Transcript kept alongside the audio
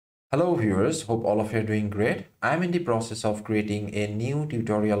Hello viewers, hope all of you are doing great. I'm in the process of creating a new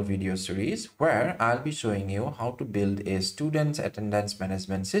tutorial video series where I'll be showing you how to build a student's attendance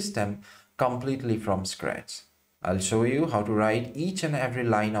management system completely from scratch. I'll show you how to write each and every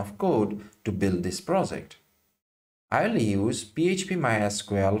line of code to build this project. I'll use PHP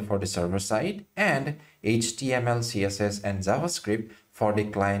MySQL for the server side and HTML, CSS and JavaScript for the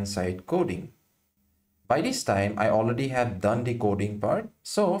client-side coding. By this time, I already have done the coding part.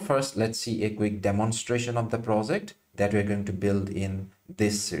 So first, let's see a quick demonstration of the project that we're going to build in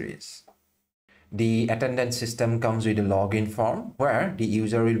this series. The attendance system comes with a login form where the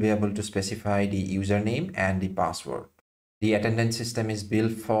user will be able to specify the username and the password. The attendance system is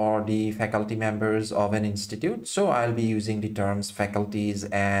built for the faculty members of an institute, so I'll be using the terms faculties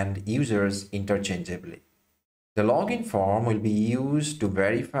and users interchangeably. The login form will be used to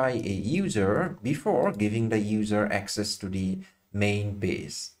verify a user before giving the user access to the main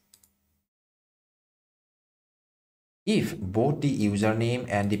page. If both the username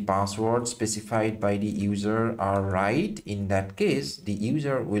and the password specified by the user are right, in that case, the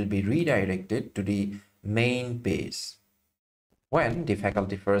user will be redirected to the main page. When the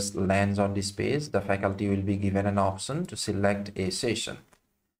faculty first lands on this page, the faculty will be given an option to select a session.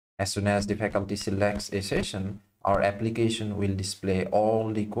 As soon as the faculty selects a session, our application will display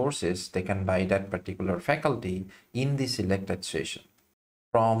all the courses taken by that particular faculty in the selected session.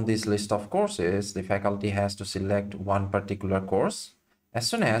 From this list of courses, the faculty has to select one particular course. As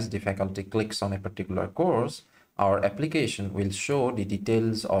soon as the faculty clicks on a particular course, our application will show the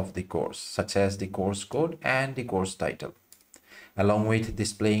details of the course, such as the course code and the course title. Along with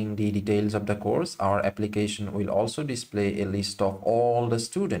displaying the details of the course, our application will also display a list of all the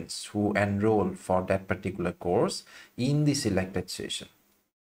students who enroll for that particular course in the selected session.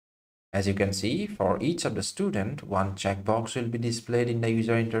 As you can see, for each of the student, one checkbox will be displayed in the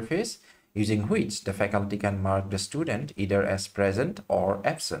user interface, using which the faculty can mark the student either as present or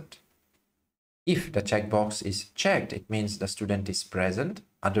absent. If the checkbox is checked, it means the student is present,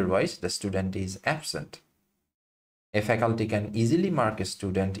 otherwise the student is absent. A faculty can easily mark a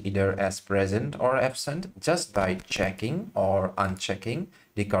student either as present or absent just by checking or unchecking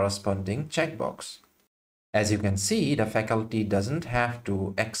the corresponding checkbox. As you can see, the faculty doesn't have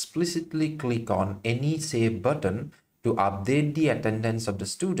to explicitly click on any save button to update the attendance of the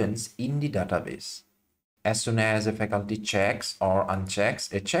students in the database. As soon as a faculty checks or unchecks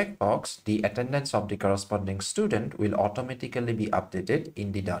a checkbox, the attendance of the corresponding student will automatically be updated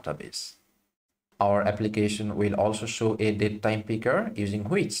in the database. Our application will also show a date time picker using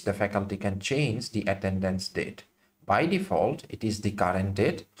which the faculty can change the attendance date. By default, it is the current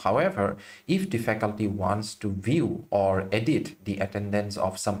date. However, if the faculty wants to view or edit the attendance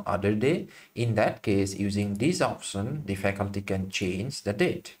of some other day, in that case, using this option, the faculty can change the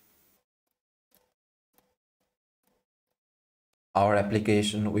date. Our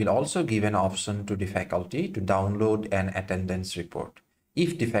application will also give an option to the faculty to download an attendance report.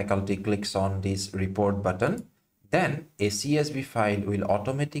 If the faculty clicks on this report button, then a CSV file will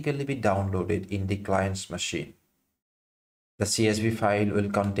automatically be downloaded in the client's machine. The CSV file will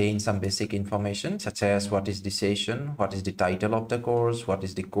contain some basic information such as what is the session, what is the title of the course, what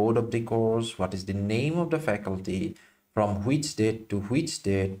is the code of the course, what is the name of the faculty, from which date to which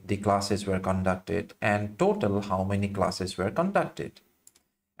date the classes were conducted, and total how many classes were conducted.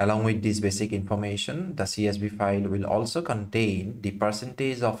 Along with this basic information, the CSV file will also contain the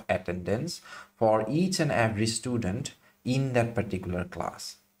percentage of attendance for each and every student in that particular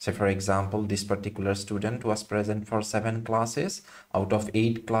class. So for example, this particular student was present for 7 classes out of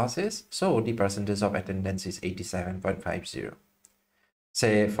 8 classes. So the percentage of attendance is 87.50.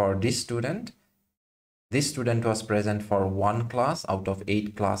 Say for this student was present for 1 class out of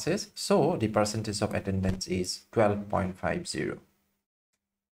 8 classes. So the percentage of attendance is 12.50.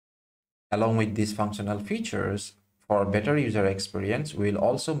 Along with these functional features, for better user experience, we'll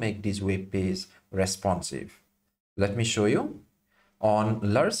also make this web page responsive. Let me show you. On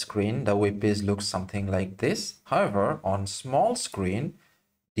large screen, the web page looks something like this. However, on small screen,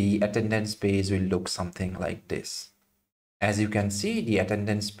 the attendance page will look something like this. As you can see, the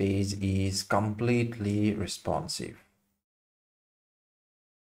attendance page is completely responsive.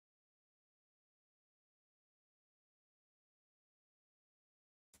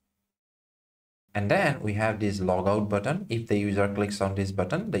 And then we have this logout button. If the user clicks on this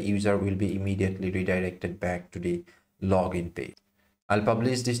button, the user will be immediately redirected back to the login page. I'll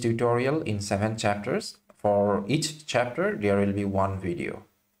publish this tutorial in 7 chapters. For each chapter, there will be one video.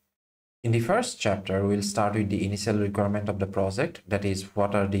 In the first chapter, we'll start with the initial requirement of the project. That is,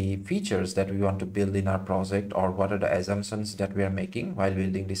 what are the features that we want to build in our project, or what are the assumptions that we are making while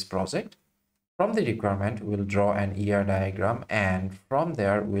building this project. From the requirement, we'll draw an ER diagram, and from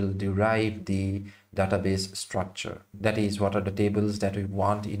there, we'll derive the database structure. That is, what are the tables that we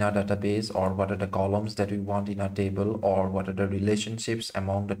want in our database, or what are the columns that we want in our table, or what are the relationships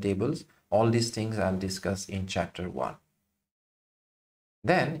among the tables. All these things I'll discuss in chapter 1.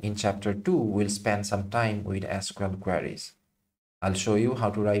 Then in chapter 2, we'll spend some time with SQL queries. I'll show you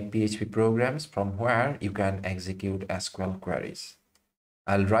how to write PHP programs from where you can execute SQL queries.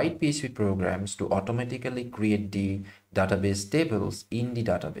 I'll write PHP programs to automatically create the database tables in the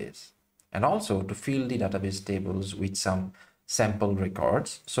database, and also to fill the database tables with some sample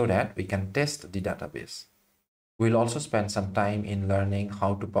records so that we can test the database. We'll also spend some time in learning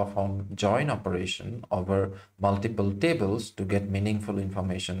how to perform join operation over multiple tables to get meaningful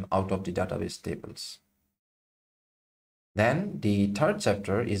information out of the database tables. Then the third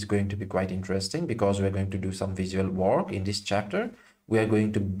chapter is going to be quite interesting because we're going to do some visual work in this chapter. We are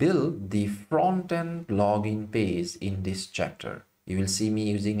going to build the front-end login page in this chapter. You will see me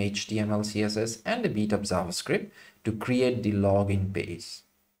using HTML, CSS, and a bit of JavaScript to create the login page.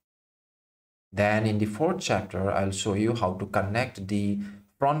 Then in the fourth chapter, I'll show you how to connect the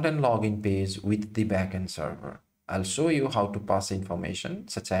front-end login page with the backend server. I'll show you how to pass information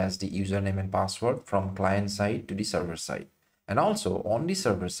such as the username and password from client side to the server side. And also on the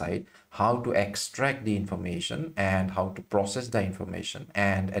server side, how to extract the information and how to process the information.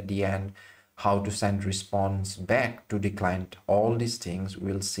 And at the end, how to send response back to the client. All these things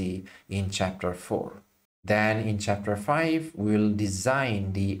we'll see in chapter 4. Then in chapter 5, we'll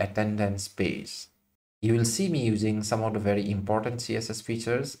design the attendance page. You will see me using some of the very important CSS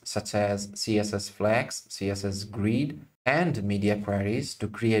features such as CSS flags, CSS grid, and media queries to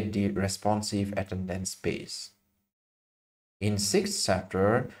create the responsive attendance page. In 6th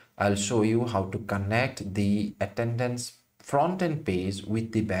chapter, I'll show you how to connect the attendance front-end page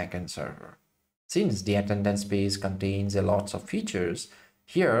with the backend server. Since the attendance page contains a lot of features,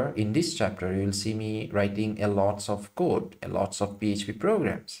 here in this chapter, you'll see me writing a lots of code, a lots of PHP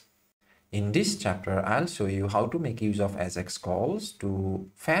programs. In this chapter, I'll show you how to make use of AJAX calls to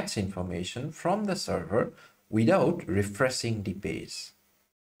fetch information from the server without refreshing the page.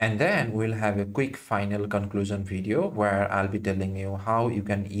 And then we'll have a quick final conclusion video where I'll be telling you how you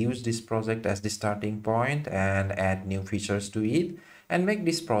can use this project as the starting point and add new features to it and make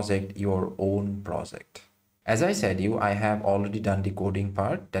this project your own project. As I said I have already done the coding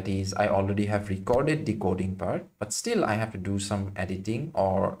part. That is, I already have recorded the coding part, but still I have to do some editing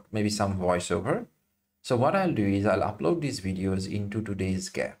or maybe some voiceover. So what I'll do is I'll upload these videos into today's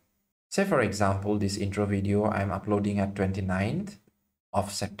gap. Say for example, this intro video I'm uploading at 29th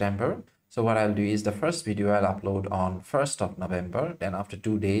of September. So what I'll do is the first video I'll upload on 1st of November. Then after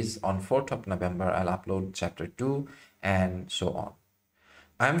 2 days on 4th of November, I'll upload chapter 2 and so on.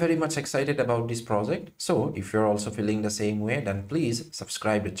 I'm very much excited about this project. So if you're also feeling the same way, then please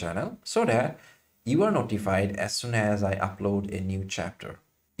subscribe the channel so that you are notified as soon as I upload a new chapter.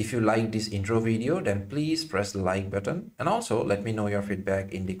 If you like this intro video, then please press the like button and also let me know your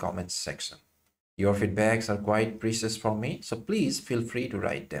feedback in the comments section. Your feedbacks are quite precious for me, so please feel free to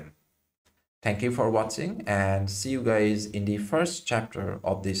write them. Thank you for watching and see you guys in the first chapter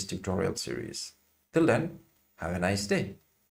of this tutorial series. Till then, have a nice day.